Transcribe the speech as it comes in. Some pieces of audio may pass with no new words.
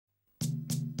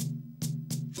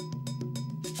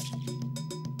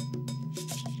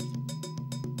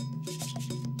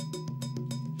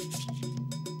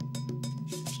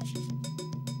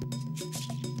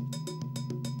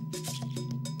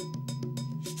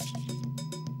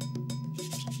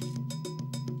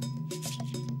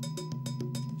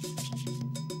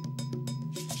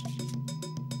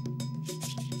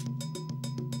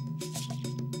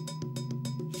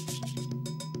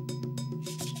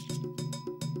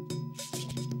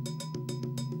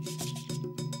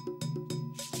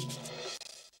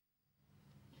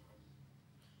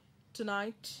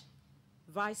Tonight,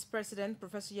 Vice President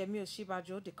Professor Yemi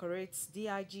Oshibajo decorates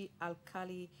DIG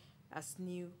Alkali as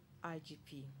new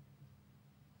IGP.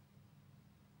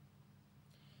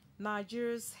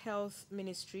 Nigeria's Health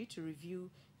Ministry to review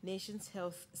nation's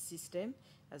health system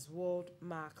as World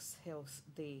marks Health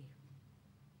Day.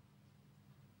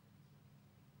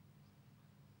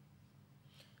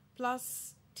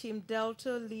 Plus, Team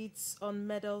Delta leads on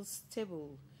medals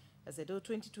table as Edo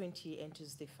 2020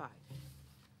 enters day 5.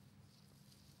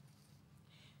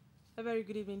 A very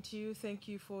good evening to you. Thank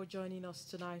you for joining us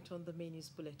tonight on the Main News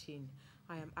Bulletin.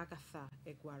 I am Agatha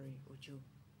Egwari Ojo.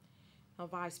 Now,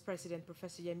 Vice President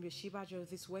Professor Yemi Oshibajo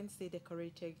this Wednesday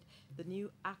decorated the new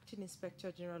Acting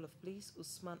Inspector General of Police,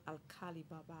 Usman Alkali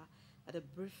Baba, at a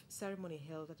brief ceremony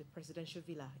held at the Presidential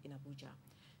Villa in Abuja.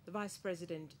 The Vice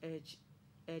President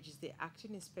urges the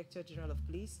Acting Inspector General of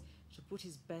Police to put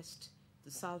his best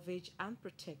to salvage and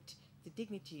protect the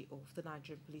dignity of the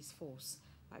Nigerian police force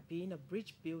by being a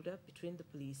bridge builder between the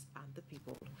police and the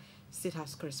people. State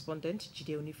House correspondent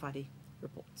Jide Onifade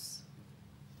reports.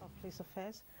 Of Police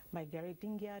Affairs by Gary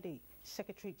Dingyadi,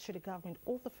 Secretary to the Government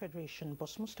of the Federation,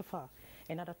 Boss Mustafa,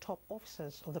 and other top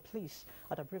officers of the police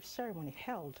at a brief ceremony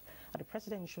held at the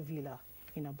Presidential Villa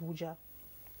in Abuja.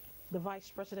 The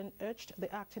Vice President urged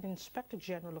the Acting Inspector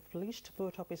General of Police to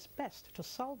put up his best to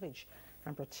salvage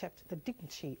and protect the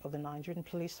dignity of the Nigerian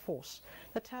police force.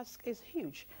 The task is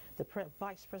huge, the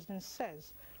Vice President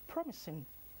says, promising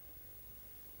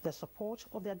the support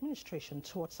of the administration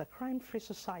towards a crime-free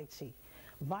society.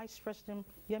 Vice President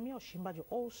Yemi Oshibajo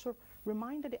also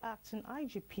reminded the acting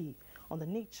IGP on the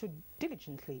need to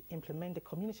diligently implement the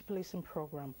community policing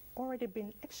program already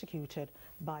been executed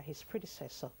by his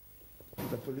predecessor.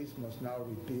 The police must now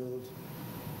rebuild,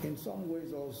 in some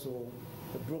ways also,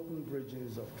 the broken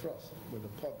bridges of trust with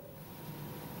the public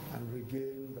and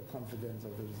regain the confidence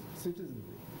of the citizenry.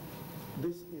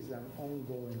 This is an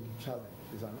ongoing challenge,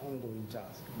 it's an ongoing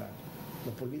task that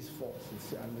the police force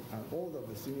and all of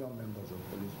the senior members of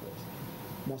the police force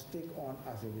must take on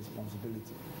as a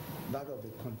responsibility, that of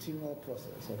the continual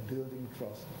process of building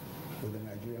trust with the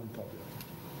Nigerian public.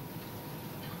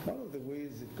 One of the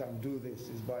ways it can do this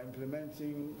is by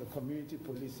implementing the community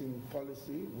policing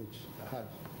policy, which had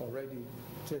already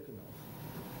taken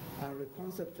off, and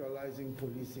reconceptualizing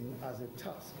policing as a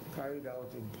task carried out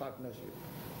in partnership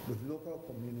with local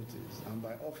communities and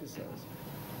by officers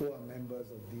who are members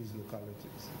of these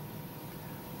localities.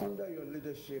 Under your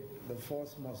leadership, the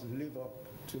force must live up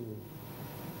to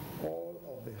all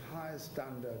of the highest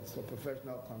standards for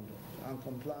professional conduct and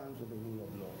compliance with the rule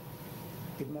of law.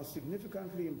 It must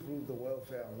significantly improve the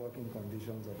welfare and working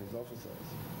conditions of its officers,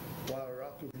 while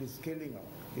rapidly scaling up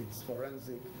its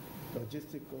forensic,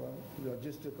 logistical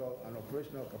and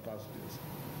operational capacities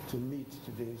to meet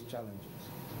today's challenges.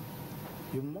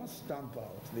 You must stamp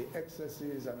out the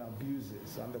excesses and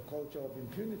abuses and the culture of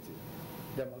impunity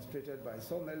demonstrated by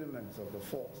some elements of the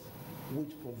force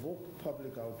which provoke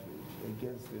public outrage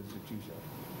against the institution.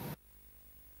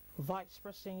 Vice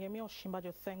President Yemi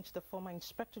Oshibajo thanks the former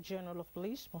Inspector General of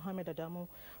Police, Mohammed Adamu,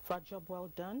 for a job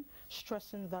well done,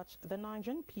 stressing that the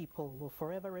Nigerian people will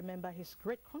forever remember his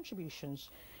great contributions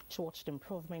towards the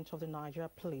improvement of the Nigeria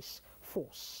police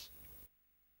force.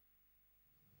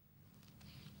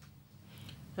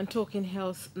 And talking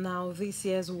health now, this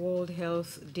year's World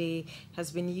Health Day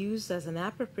has been used as an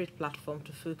appropriate platform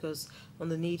to focus on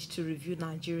the need to review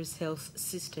Nigeria's health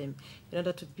system in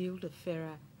order to build a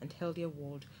fairer and healthier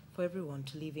world for everyone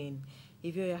to live in.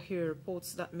 Ivio Yahiro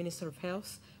reports that Minister of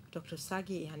Health, Dr.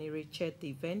 Sagi Ihanire, chaired the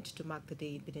event to mark the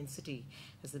day in Benin City,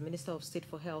 as the Minister of State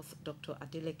for Health, Dr.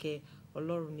 Adeleke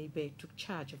Olorunibe, took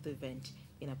charge of the event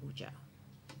in Abuja.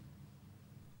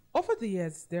 Over the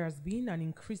years, there has been an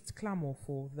increased clamor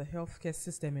for the healthcare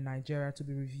system in Nigeria to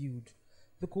be reviewed.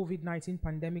 The COVID-19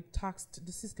 pandemic taxed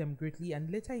the system greatly and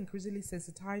later increasingly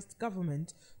sensitized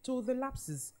government to the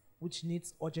lapses which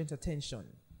needs urgent attention.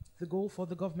 The goal for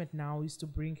the government now is to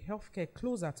bring healthcare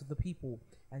closer to the people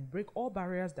and break all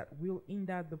barriers that will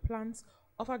hinder the plans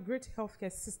of a great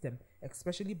healthcare system,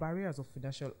 especially barriers of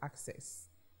financial access.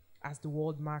 As the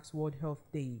world marks World Health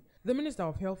Day, the Minister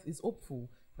of Health is hopeful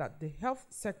that the health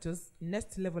sector's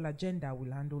next level agenda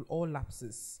will handle all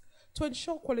lapses. To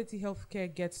ensure quality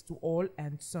healthcare gets to all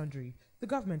and sundry, the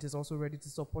government is also ready to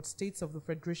support states of the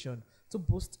Federation to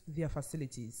boost their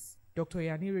facilities. Dr.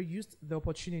 Ihanire used the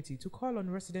opportunity to call on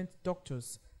resident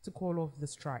doctors to call off the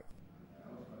strike.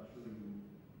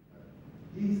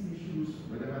 These issues,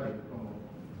 whenever they come up,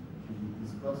 should be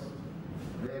discussed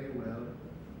very well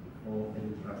before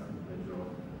any drastic measure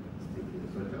is taken,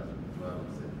 such as withdrawal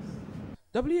of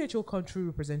service. WHO Country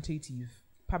Representative,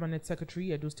 Permanent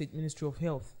Secretary, Edo State Ministry of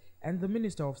Health, and the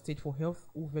Minister of State for Health,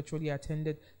 who virtually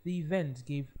attended the event,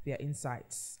 gave their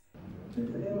insights. The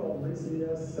theme of this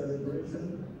year's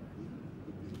celebration,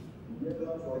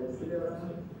 Together for a Fairer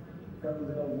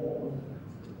Healthier World,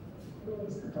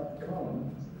 have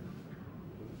come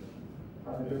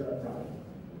at a better time.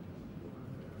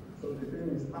 So the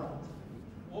theme is act.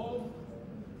 Of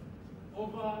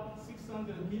over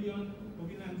 600 million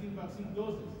COVID-19 vaccine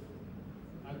doses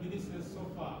administered so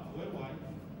far worldwide,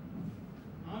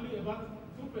 only about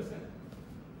 2%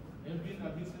 have been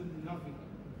administered in Africa.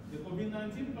 The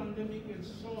COVID-19 pandemic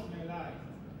has shown a light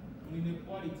on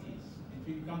inequalities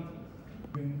between countries.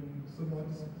 Been so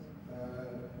much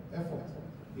effort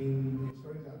in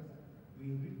ensuring that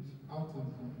we reach out to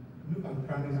look and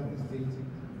crannies of the state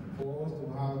for us to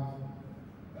have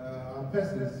our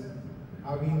persons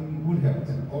having good health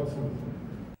all through.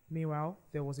 Meanwhile,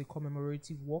 there was a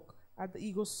commemorative walk at the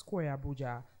Eagle Square,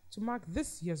 Abuja, to mark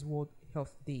this year's World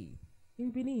Health Day.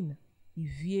 In Benin,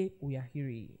 Ivie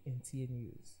Oyahiri, NTA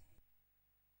News.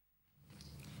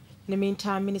 In the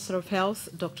meantime, Minister of Health,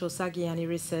 Dr.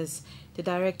 Sagianire, says the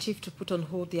directive to put on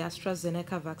hold the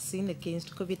AstraZeneca vaccine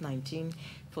against COVID-19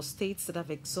 for states that have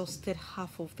exhausted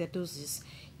half of their doses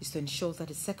is to ensure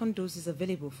that a second dose is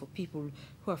available for people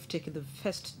who have taken the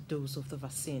first dose of the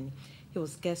vaccine. He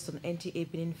was guest on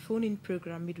NTA Benin phone-in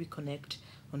program Midweek Connect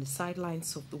on the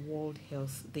sidelines of the World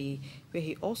Health Day, where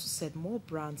he also said more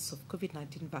brands of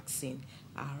COVID-19 vaccine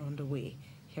are on the way.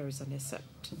 Here is an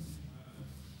excerpt.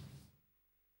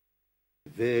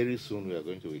 Very soon we are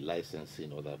going to be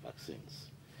licensing other vaccines,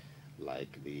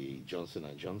 like the Johnson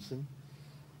 & Johnson,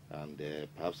 and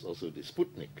perhaps also the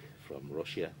Sputnik from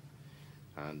Russia.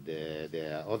 And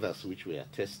there are others which we are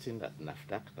testing at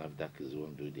NAFDAC. NAFDAC is the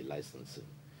one doing the licensing.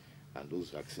 And those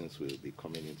vaccines will be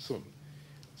coming in soon.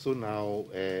 So now,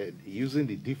 using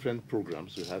the different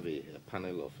programs, we have a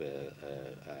panel of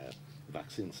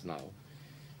vaccines now.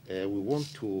 We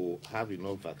want to have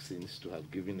enough vaccines to have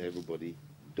given everybody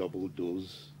double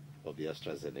dose of the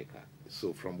AstraZeneca.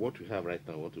 So from what we have right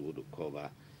now, what we want to cover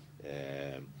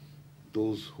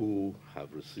those who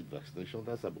have received vaccination,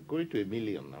 that's going to 1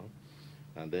 million now,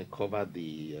 and then cover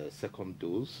the second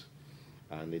dose.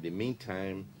 And in the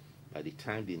meantime, by the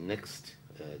time the next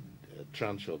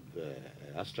tranche of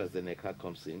AstraZeneca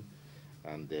comes in,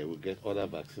 and we'll get other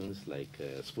vaccines like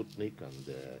Sputnik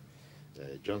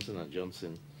and Johnson &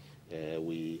 Johnson,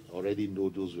 we already know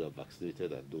those who are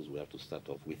vaccinated and those we have to start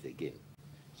off with again.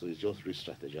 So it's just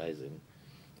re-strategizing.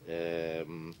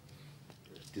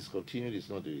 Discontinued is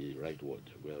not the right word.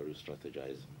 We are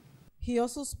re-strategizing. He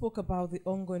also spoke about the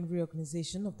ongoing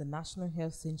reorganization of the National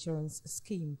Health Insurance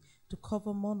Scheme to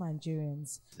cover more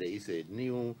Nigerians. There is a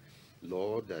new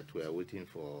law that we are waiting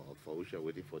for which we are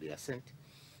waiting for the assent,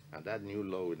 and that new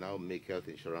law will now make health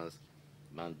insurance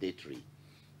mandatory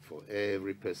for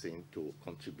every person to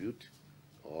contribute,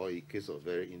 or in case of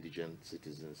very indigent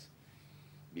citizens,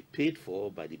 be paid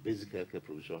for by the Basic Healthcare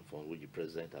Provision Fund, which the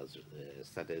President has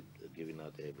started giving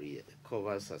out every year. It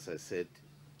covers, as I said,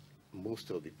 most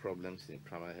of the problems in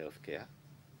primary health care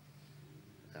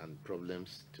and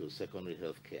problems to secondary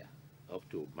health care, up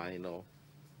to minor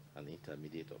and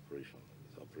intermediate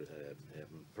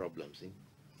problems in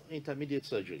intermediate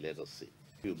surgery, let us say.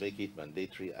 You make it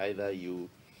mandatory, either you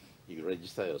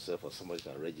register yourself or somebody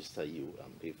can register you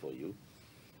and pay for you.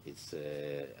 It's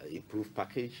an improved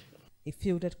package. He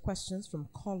fielded questions from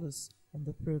callers on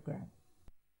the program.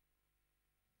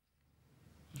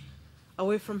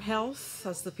 Away from health,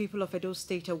 as the people of Edo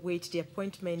State await the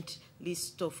appointment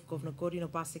list of Governor Godwin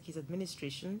Obaseki's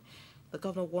administration, the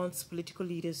governor wants political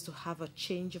leaders to have a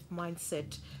change of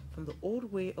mindset from the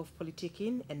old way of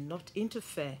politicking and not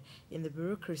interfere in the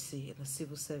bureaucracy in the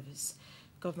civil service.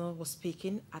 Governor was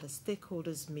speaking at a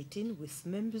stakeholders meeting with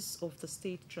members of the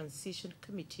State Transition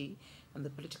Committee and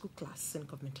the political class in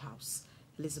Government House.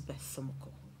 Elizabeth Somoko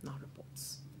now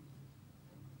reports.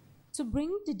 To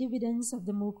bring the dividends of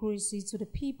democracy to the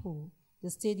people, the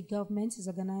state government is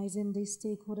organizing this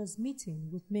stakeholders meeting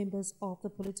with members of the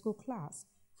political class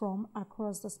from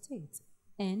across the state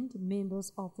and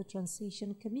members of the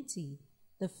Transition Committee,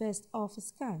 the first of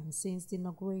its kind since the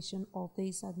inauguration of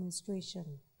this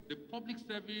administration. The public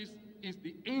service is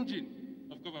the engine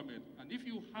of government, and if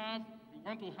you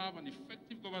want to have an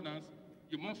effective governance,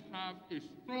 you must have a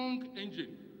strong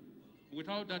engine.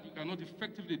 Without that, you cannot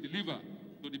effectively deliver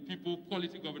to the people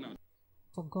quality governance.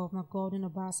 For Governor Godwin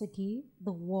Obaseki,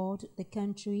 the world, the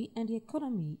country, and the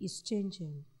economy is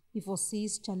changing. He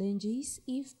foresees challenges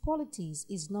if politics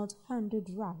is not handled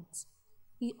right.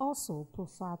 He also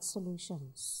provides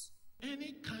solutions.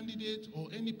 Any candidate or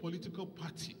any political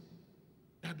party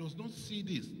that does not see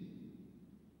this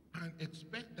can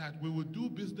expect that we will do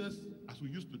business as we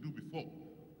used to do before.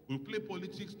 We'll play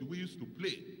politics the way we used to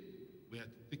play. We are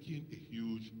taking a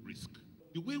huge risk.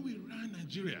 The way we ran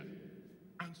Nigeria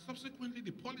and subsequently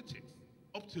the politics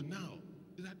up till now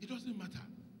is that it doesn't matter.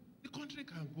 The country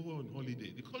can go on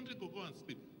holiday. The country can go and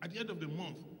sleep. At the end of the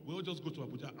month, we all just go to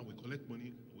Abuja and we collect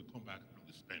money and we come back and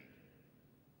we spend.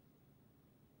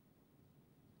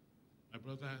 My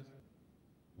brothers,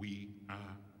 we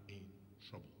are in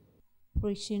trouble.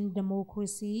 Preaching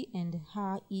democracy and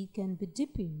how it can be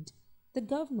deepened, the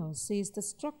governor says the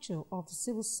structure of the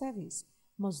civil service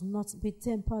must not be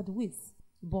tampered with,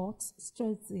 but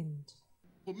strengthened.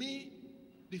 For me,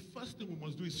 the first thing we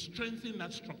must do is strengthen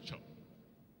that structure.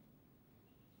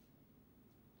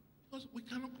 Because we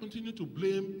cannot continue to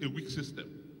blame a weak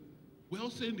system. We're all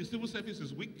saying the civil service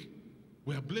is weak.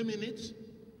 We are blaming it.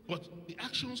 But the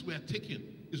actions we are taking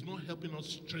is not helping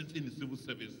us strengthen the civil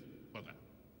service further.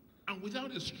 And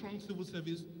without a strong civil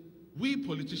service, we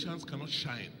politicians cannot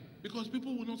shine because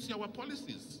people will not see our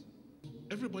policies.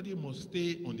 Everybody must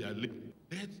stay on their lane.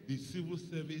 Let the civil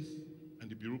service and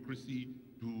the bureaucracy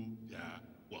do their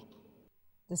work.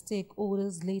 The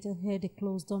stakeholders later held a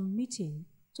closed-door meeting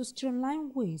to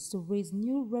streamline ways to raise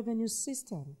new revenue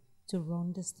system to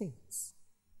run the states.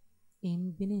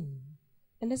 In Benin,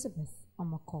 Elizabeth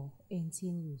Amako, NT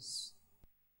News.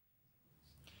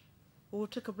 We'll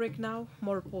take a break now.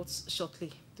 More reports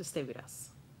shortly. To stay with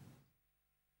us.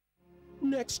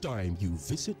 Next time you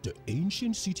visit the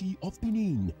ancient city of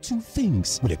Benin, two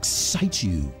things will excite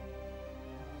you: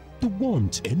 the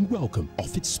warmth and welcome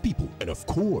of its people, and of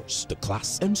course, the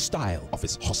class and style of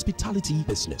its hospitality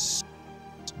business.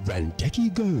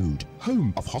 Randeki Gold,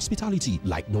 home of hospitality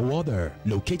like no other,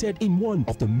 located in one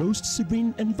of the most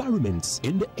serene environments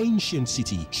in the ancient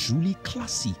city, truly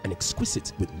classy and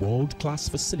exquisite with world-class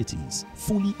facilities,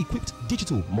 fully equipped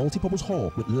digital multipurpose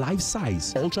hall with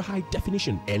life-size, ultra-high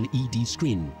definition LED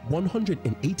screen,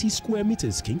 180 square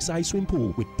meters king-size swimming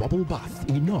pool with bubble bath,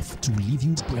 enough to leave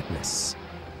you breathless.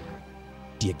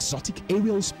 The exotic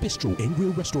Ariel's Bistro and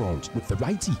Grill restaurant with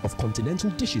variety of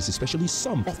continental dishes, especially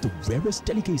some of the rarest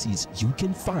delicacies you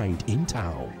can find in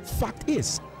town. Fact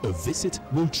is, a visit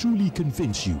will truly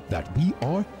convince you that we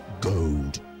are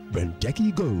gold.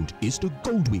 Randeki Gold is the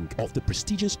gold wing of the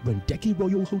prestigious Randeki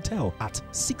Royal Hotel at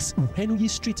 6 Uhenuyi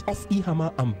Street off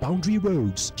Ihama and Boundary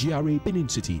Roads, GRA Benin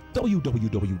City.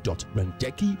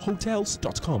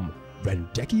 www.randekihotels.com.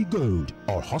 Randeki Gold,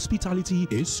 our hospitality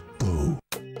is gold.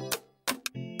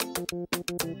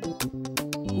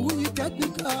 We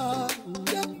technical,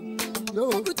 no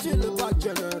we chill about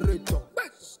generator.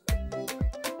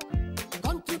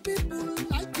 Country people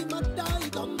like him and die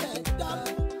don't better.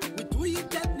 With we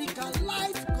technical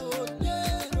life code,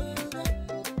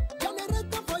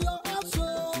 generator for your house,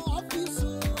 office,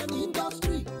 and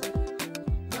industry.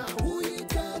 Now we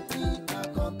technical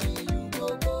company you go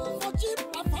for cheap,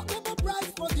 affordable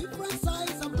price for different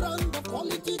size and brand of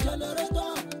quality generator.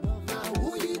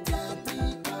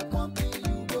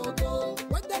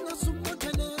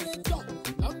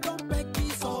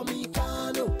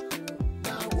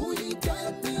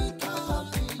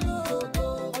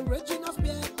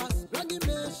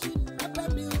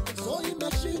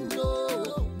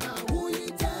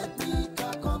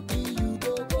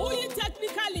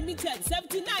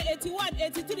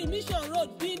 Mission Road,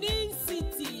 Benin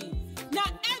City. Now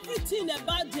everything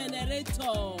about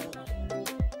generator.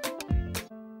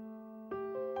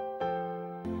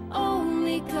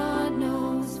 Only God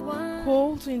knows why.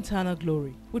 Call to internal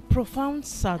glory with profound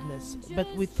sadness, but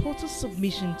with total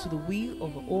submission to the will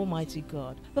of the Almighty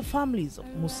God. The families of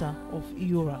Musa of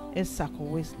Iora, Esako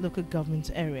West Local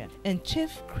Government Area, and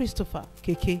Chief Christopher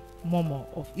Keke Momo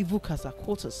of Ivukasa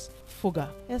Quarters, Foga,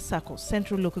 Esako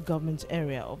Central Local Government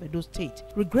Area of Edo State,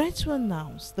 regret to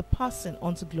announce the passing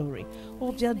unto glory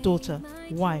of their daughter,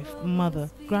 wife, mother,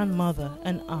 grandmother,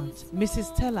 and aunt, Mrs.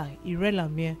 Stella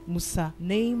Irelamir Musa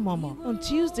Nei Momo, on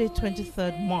Tuesday,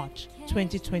 23rd March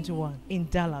 2021 in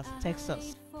Dallas,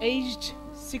 Texas, aged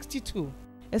 62.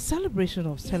 A celebration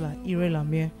of Stella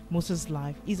Irelamir Musa's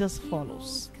life is as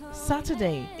follows.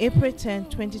 Saturday, April 10,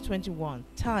 2021,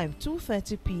 time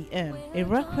 2:30 p.m. A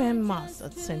Requiem Mass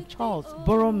at St. Charles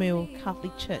Borromeo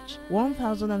Catholic Church,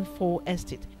 1004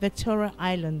 Estate, Victoria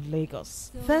Island,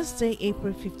 Lagos. Thursday,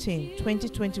 April 15,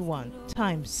 2021,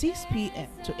 time 6 p.m.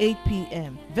 to 8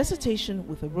 p.m. Visitation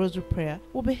with a rosary prayer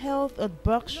will be held at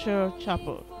Berkshire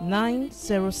Chapel,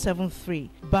 9073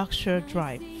 Berkshire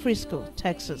Drive, Frisco,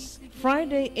 Texas.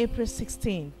 Friday, April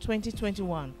 16,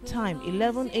 2021, time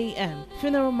 11 a.m.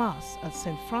 Funeral Mass at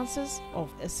St. Francis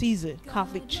of Assisi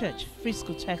Catholic Church,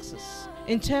 Frisco, Texas.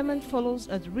 Interment follows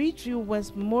at Ridgeview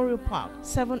West Memorial Park,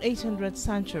 7800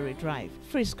 Sanctuary Drive,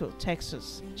 Frisco,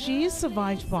 Texas. She is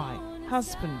survived by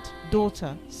husband,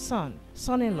 daughter, son,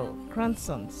 son-in-law,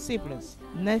 grandson, siblings,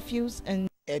 nephews, and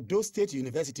Edo State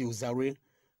University Uzare,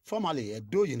 formerly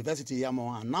Edo University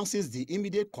Yamo, announces the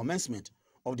immediate commencement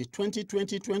of the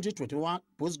 2020-2021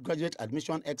 postgraduate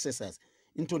admission exercise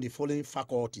into the following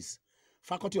faculties: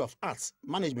 Faculty of Arts,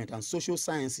 Management and Social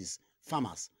Sciences,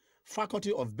 Farmers,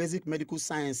 Faculty of Basic Medical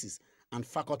Sciences, and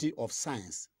Faculty of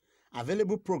Science.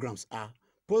 Available programs are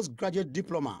postgraduate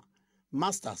diploma,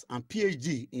 master's and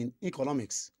PhD in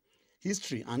economics,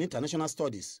 history and international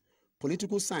studies,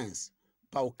 political science,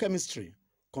 biochemistry,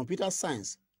 computer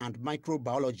science and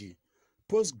microbiology,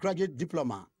 postgraduate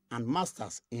diploma and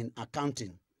masters in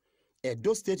accounting.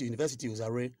 Edo State University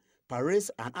Uzare parades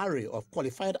an array of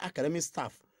qualified academic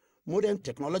staff, modern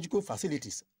technological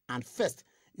facilities, and first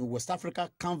in West Africa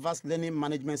Canvas learning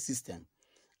management system.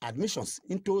 Admissions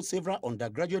into several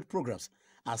undergraduate programs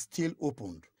are still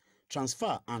opened.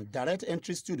 Transfer and direct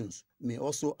entry students may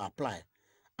also apply.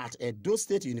 At Edo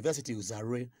State University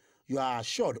Uzare, you are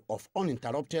assured of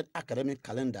uninterrupted academic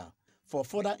calendar. For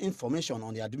further information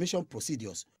on the admission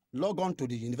procedures, log on to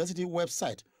the university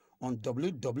website on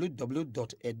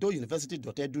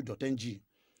www.edouniversity.edu.ng.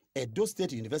 Edo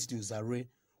State University Uzare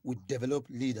will develop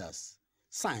leaders.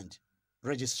 Signed,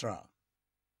 Registrar.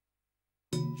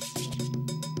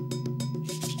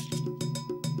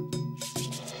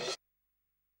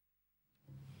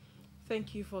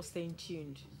 Thank you for staying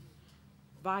tuned.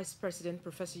 Vice President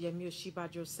Professor Yemi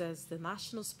Oshibajo says the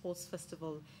National Sports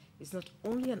Festival is not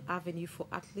only an avenue for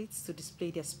athletes to display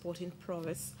their sporting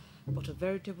prowess, but a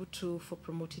veritable tool for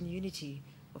promoting unity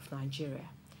of Nigeria.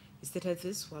 He stated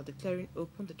this while declaring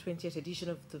open the 20th edition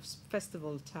of the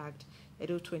festival tagged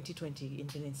Edo 2020 in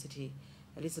Benin City.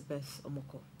 Elizabeth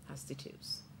Omoko has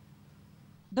details.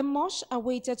 The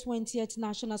much-awaited 20th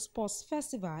National Sports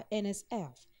Festival,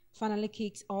 NSF, finally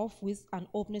kicked off with an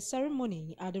opening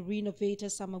ceremony at the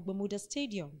renovated Samagbamuda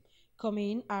Stadium,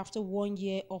 coming after 1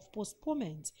 year of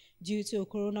postponement due to a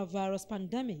coronavirus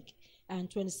pandemic and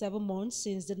 27 months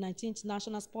since the 19th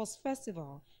National Sports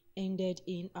Festival ended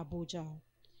in Abuja.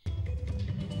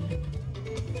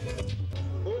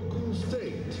 Ogun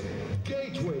State,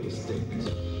 Gateway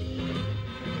State,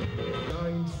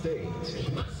 9 State.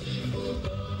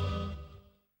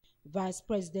 Vice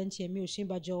President Yemi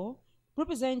Oshibajo,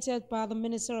 represented by the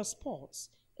Minister of Sports,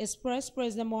 expressed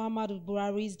President Muhammadu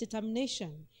Buhari's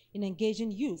determination in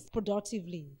engaging youth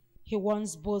productively. He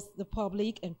wants both the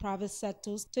public and private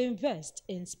sectors to invest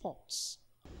in sports.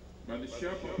 By the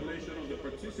sheer population of the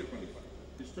participants,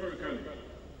 historically,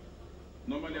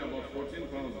 normally about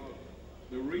 14,000,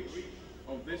 the reach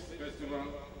of this festival,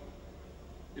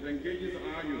 it engages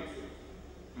our youth,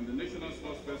 and the National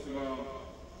Sports Festival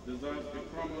deserves a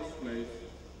prominent place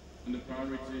in the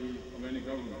priority of any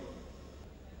government.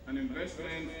 An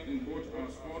investment in both our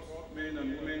sportsmen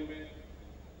and women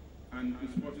and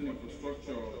in sporting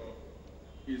infrastructure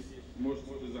is most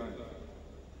desired.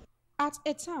 At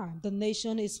a time the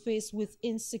nation is faced with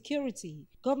insecurity,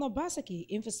 Governor Basaki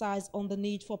emphasized on the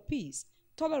need for peace,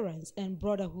 tolerance, and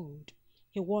brotherhood.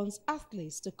 He wants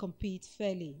athletes to compete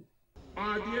fairly.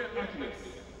 Our dear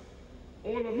athletes,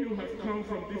 all of you have come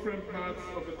from different parts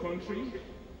of the country,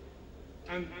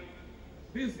 and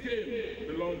this game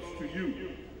belongs to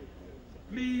you.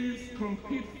 Please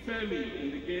compete fairly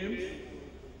in the games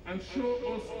and show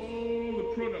us all the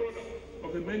products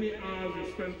of the many hours you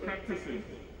spend practicing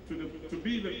to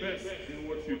be the best in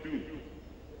what you do.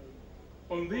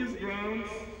 On these grounds,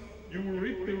 you will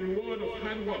reap the reward of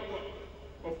hard work,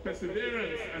 of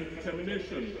perseverance and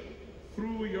determination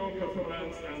through your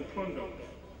performance and conduct,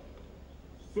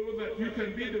 so that you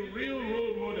can be the real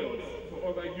role models for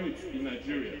other youths in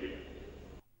Nigeria.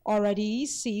 Already,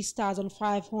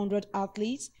 6,500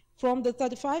 athletes from the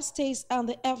 35 states and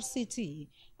the FCT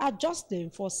are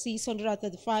jostling for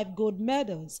 635 gold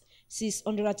medals,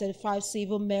 635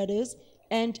 silver medals,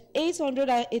 and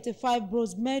 885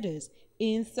 bronze medals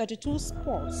in 32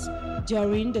 sports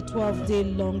during the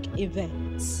 12-day-long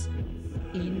event.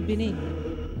 In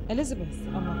Benin, Elizabeth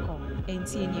Amako,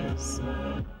 NTA News.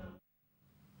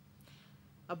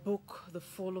 A book, The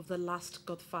Fall of the Last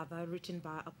Godfather, written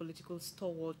by a political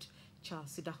stalwart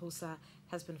Charles Sidahosa,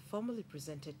 has been formally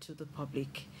presented to the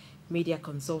public. Media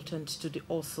consultant to the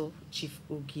author, Chief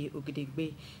Ogie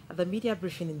Ogedegbe, at the media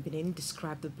briefing in Benin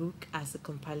described the book as a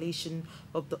compilation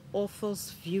of the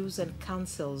author's views and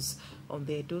counsels on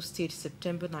the Edo State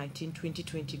September 19,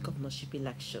 2020 governorship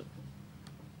election.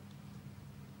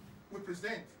 We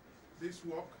present this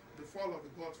work, The Fall of the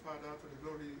Godfather, to the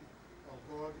glory of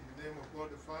God, in the name of God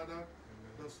the Father,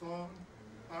 the Son,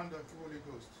 and the Holy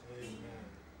Ghost. Amen.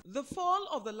 The Fall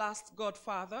of the Last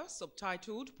Godfather,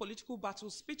 subtitled Political Battle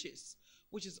Speeches,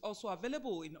 which is also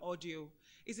available in audio,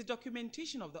 is a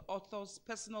documentation of the author's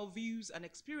personal views and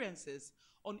experiences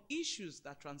on issues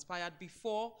that transpired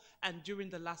before and during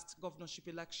the last governorship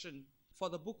election. For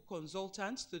the book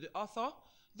consultant to the author,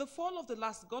 The Fall of the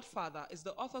Last Godfather is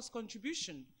the author's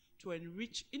contribution to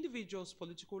enrich individuals'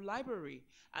 political library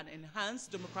and enhance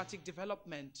democratic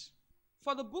development.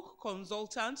 For the book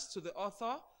consultant to the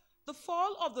author, The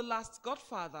Fall of the Last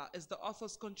Godfather is the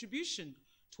author's contribution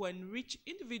to enrich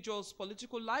individuals'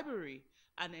 political library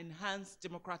and enhance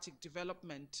democratic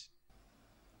development.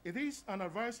 It is an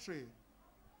advisory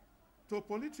to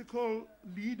political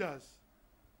leaders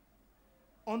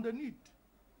on the need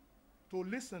to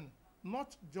listen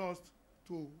not just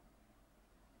to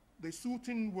the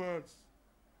soothing words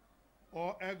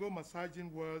or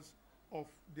ego-massaging words of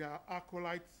their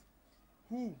acolytes,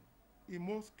 who in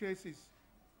most cases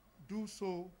do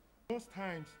so, most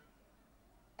times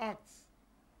acts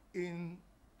in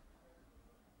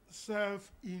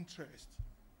self-interest.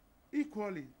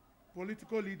 Equally,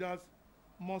 political leaders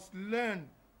must learn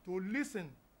to listen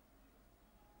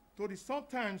to the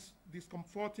sometimes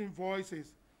discomforting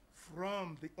voices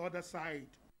from the other side.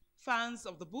 Fans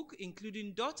of the book,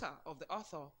 including daughter of the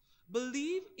author,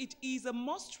 believe it is a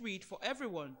must-read for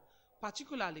everyone,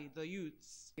 particularly the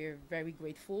youths. We're very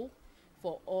grateful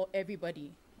for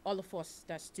everybody, all of us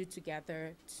that stood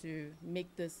together to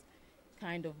make this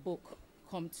kind of book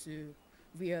come to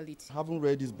reality. I haven't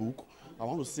read this book. I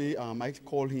want to say I might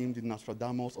call him the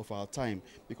Nostradamus of our time,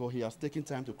 because he has taken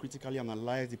time to critically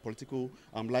analyze the political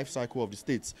life cycle of the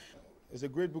states. It's a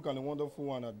great book and a wonderful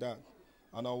one at that.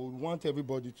 And I would want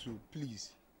everybody to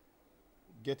please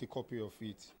get a copy of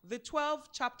it. The 12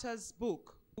 chapters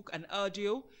book and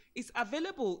audio is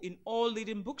available in all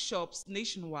leading bookshops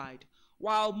nationwide,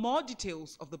 while more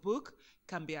details of the book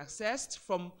can be accessed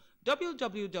from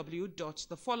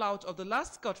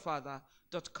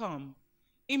www.thefalloutoftheLastGodfather.com.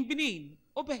 In Benin,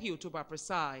 Obehi Otoba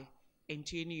Presai,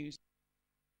 NTA News.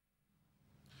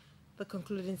 The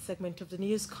concluding segment of the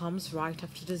news comes right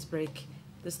after this break.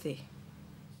 This day.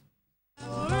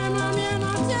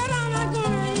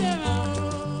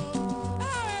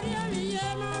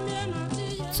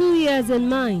 2 years in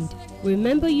mind.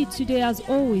 Remember you today as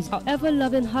always, our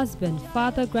ever-loving husband,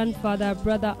 father, grandfather,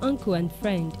 brother, uncle and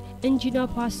friend, Engineer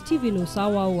Pa Stephen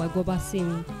Osawa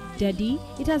Wagobasimi. Daddy,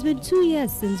 it has been 2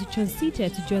 years since you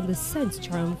transited to join the Saints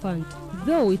Triumphant.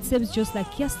 Though it seems just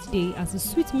like yesterday, as the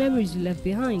sweet memories you left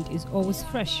behind is always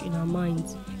fresh in our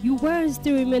minds. You were and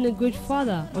still remain a great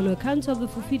father on account of the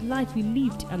fulfilled life you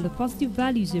lived and the positive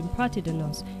values you imparted on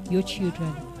us, your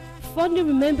children. Fondly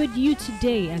remembered you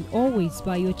today and always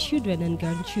by your children and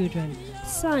grandchildren.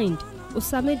 Signed,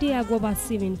 Osamede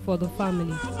Agwabasimin for the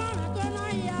family.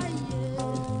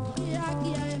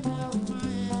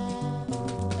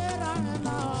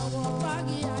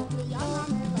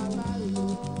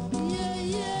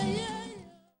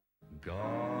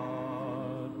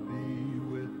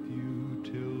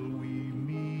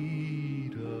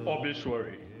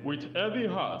 Obituary. With heavy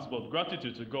hearts but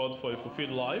gratitude to God for a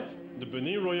fulfilled life, the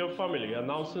Benin royal family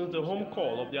announces the home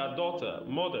call of their daughter,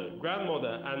 mother,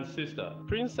 grandmother, and sister,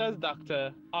 Princess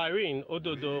Dr. Irene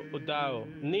Ododo Odaro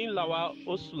Nilawa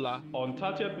Osula, on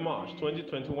 30th March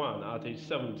 2021 at age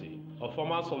 70. A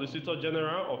former Solicitor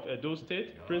General of Edo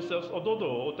State, Princess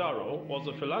Ododo Odaro was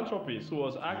a philanthropist who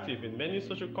was active in many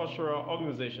socio-cultural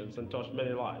organizations and touched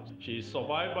many lives. She is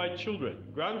survived by children,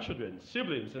 grandchildren,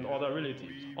 siblings, and other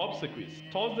relatives. Obsequies: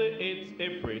 Thursday 8th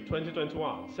April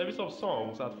 2021, service of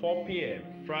songs at 4 p.m.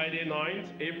 Friday 9th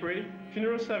April,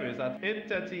 funeral service at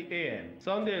 8:30 a.m.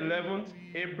 Sunday 11th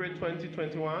April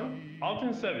 2021,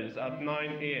 outing service at 9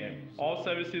 a.m. All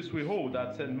services we hold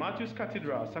at St. Matthew's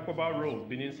Cathedral, Sakoba Road,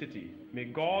 Benin City. May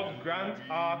God grant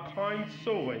our kind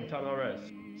soul eternal rest.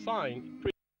 Signed,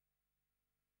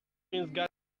 Prince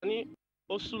Gani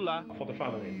Osula for the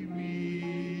family.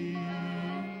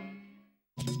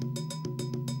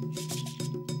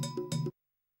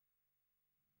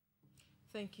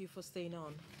 Thank you for staying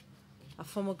on. A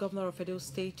former governor of Edo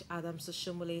State, Adams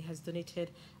Oshomole, has donated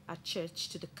a church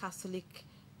to the Catholic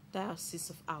Diocese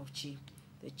of Auchi.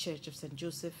 The Church of St.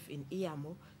 Joseph in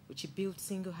Iyamo, which he built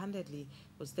single-handedly,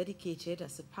 was dedicated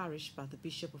as a parish by the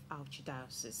Bishop of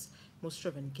Archdiocese, Most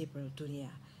Reverend Gabriel Dunia.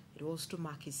 It was to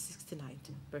mark his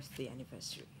 69th birthday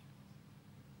anniversary.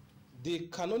 The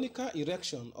canonical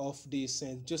erection of the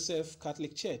St. Joseph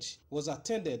Catholic Church was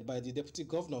attended by the Deputy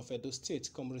Governor of Edo State,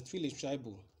 Comrade Philip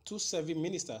Shaibu, 2 serving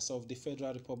ministers of the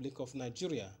Federal Republic of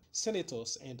Nigeria,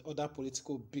 senators and other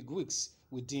political bigwigs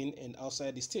within and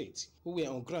outside the state, who were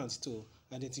on ground to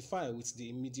identify with the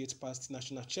immediate past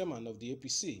national chairman of the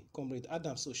APC, Comrade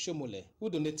Adams Oshomole, who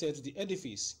donated the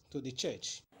edifice to the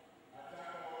church.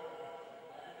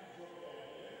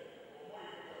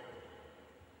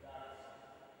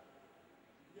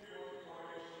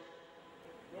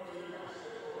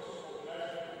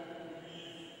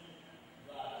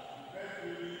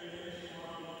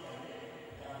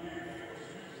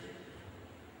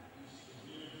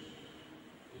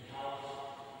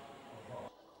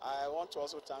 I want to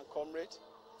also thank Comrade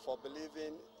for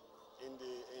believing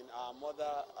in our mother,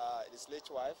 his late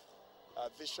wife,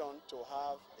 vision to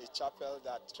have a chapel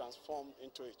that transformed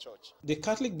into a church. The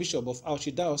Catholic Bishop of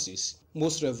Archdiocese,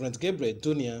 Most Reverend Gabriel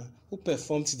Dunia, who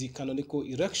performed the canonical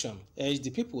erection, urged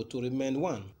the people to remain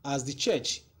one, as the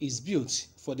church is built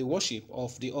for the worship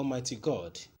of the Almighty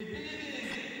God.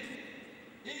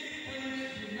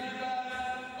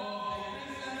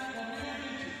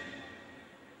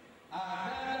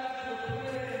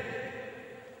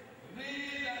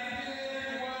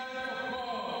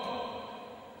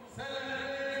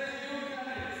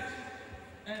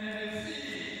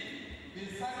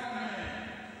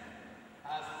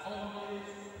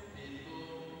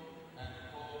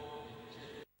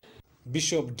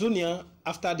 Bishop Dunia,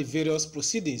 after the various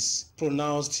proceedings,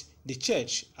 pronounced the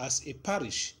church as a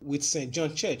parish, with St.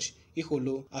 John Church,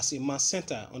 Iholo, as a mass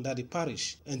center under the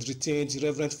parish, and retained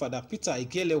Reverend Father Peter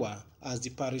Igelewa as the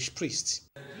parish priest.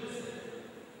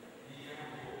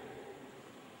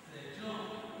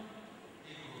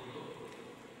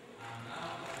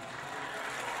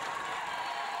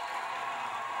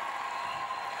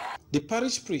 The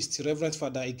parish priest, Reverend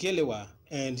Father Igelewa,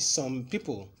 and some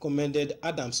people commended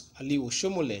Adams Ali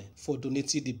Oshomole for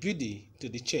donating the building to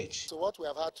the church. So what we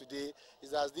have had today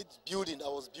is that this building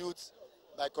that was built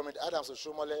by Comrade Adams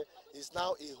Oshomole is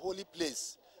now a holy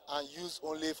place and used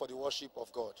only for the worship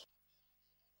of God.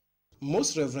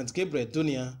 Most Reverend Gabriel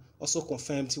Dunia also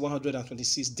confirmed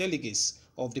 126 delegates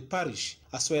of the parish,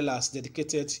 as well as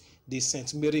dedicated the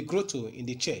St. Mary Grotto in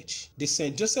the church. The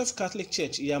St. Joseph Catholic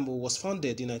Church Iyambo was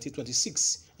founded in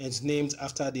 1926 and named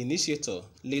after the initiator,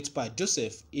 late Pa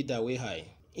Joseph Idawehai.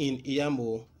 In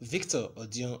Iyambo, Victor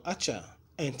Odion Acha,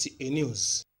 NTA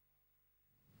News.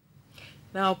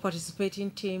 Now,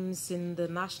 participating teams in the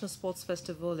National Sports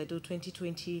Festival Edo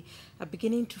 2020 are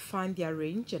beginning to find their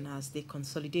range, and as they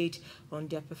consolidate on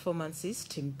their performances,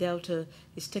 Team Delta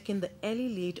is taking the early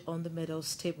lead on the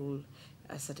medals table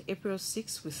as at April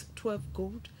 6 with 12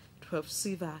 gold, 12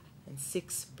 silver and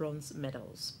 6 bronze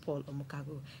medals. Paul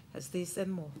Omukago has this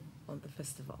and more on the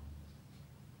festival.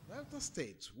 Delta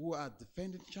State, who are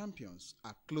defending champions,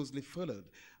 are closely followed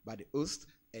by the host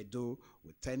Edo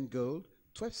with 10 gold,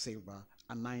 12 silver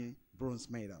and 9 bronze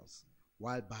medals,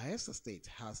 while Bayelsa State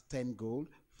has 10 gold,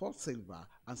 4 silver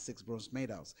and 6 bronze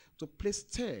medals to place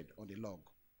third on the log.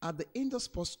 At the Indoor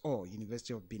Sports Hall,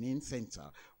 University of Benin Center,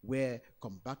 where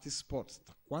combative sports,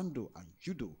 taekwondo and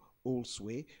judo hold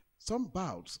sway, some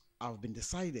bouts have been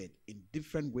decided in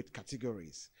different weight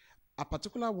categories. A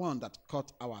particular one that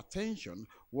caught our attention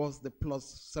was the plus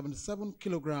 77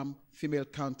 kilogram female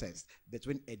contest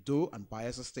between Edo and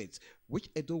Bayelsa States, which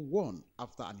Edo won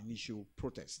after an initial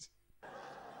protest.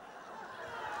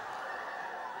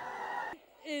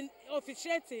 In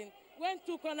officiating, when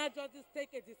two corner judges take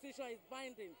a decision, it's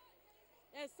binding,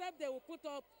 except they will put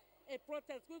up a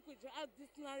protest which will have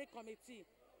disciplinary committee.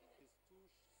 It's too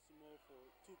small for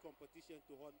two competitions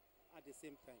to hold at the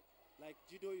same time. Like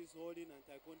judo is holding and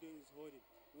taekwondo is holding.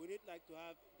 We need like to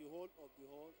have the whole of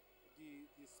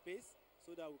the space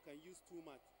so that we can use 2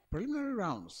 mats. Preliminary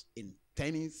rounds in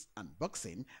tennis and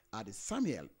boxing at the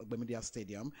Samuel Ogbemedia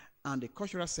Stadium and the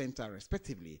Cultural Center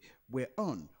respectively were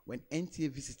on when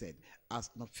NTA visited, as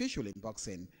an official in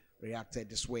boxing reacted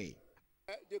this way.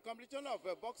 The competition of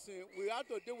boxing, we have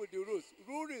to deal with the rules.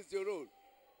 Rule is the rule.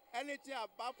 Anything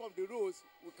apart from the rules,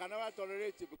 we can never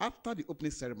tolerate it. After the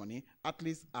opening ceremony,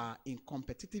 athletes are in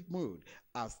competitive mode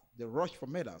as the rush for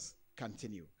medals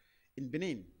continue. In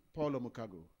Benin, Paul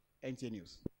Omukago, NTA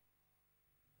News.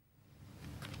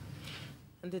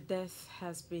 And the death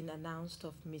has been announced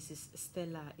of Mrs.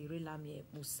 Stella Irilame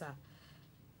Musa.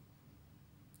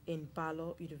 in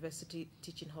Baylor University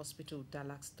Teaching Hospital,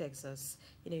 Dallas, Texas,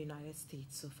 in the United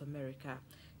States of America.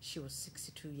 She was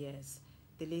 62 years.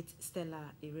 The late Stella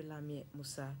Irilame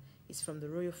Musa is from the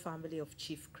royal family of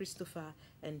Chief Christopher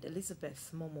and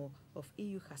Elizabeth Momo of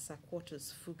EU Hassa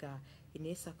Quarters, Fuga, in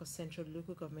Esako Central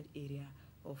Local Government Area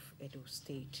of Edo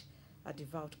State. A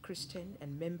devout Christian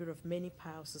and member of many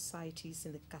pious societies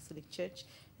in the Catholic Church,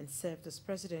 and served as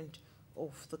president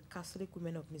of the Catholic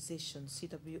Women Organization,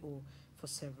 CWO, for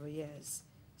several years.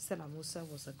 Stella Musa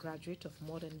was a graduate of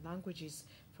modern languages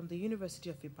from the University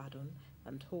of Ibadan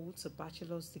and holds a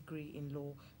bachelor's degree in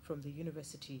law from the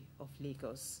University of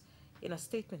Lagos. In a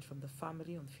statement from the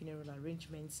family on funeral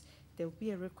arrangements, there will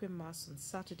be a requiem mass on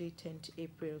Saturday, 10th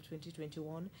April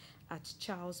 2021 at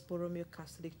Charles Borromeo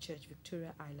Catholic Church,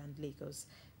 Victoria Island, Lagos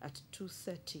at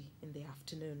 2:30 in the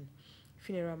afternoon.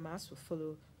 Funeral mass will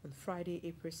follow on Friday,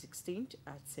 April 16th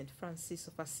at St. Francis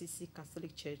of Assisi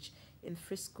Catholic Church in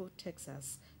Frisco,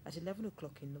 Texas at 11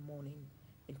 o'clock in the morning.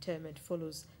 Interment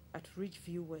follows at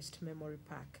Ridgeview West Memory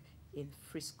Park in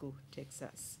Frisco,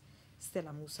 Texas.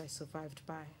 Stella Musa is survived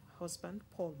by her husband,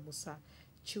 Paul Musa,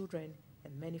 children,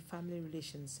 and many family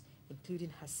relations,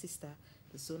 including her sister,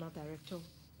 the Zonal Director,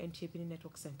 NTA Benin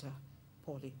Network Center,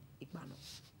 Pauline Igbano.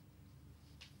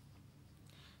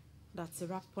 That's a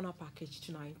wrap on our package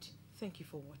tonight. Thank you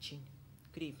for watching.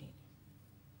 Good evening.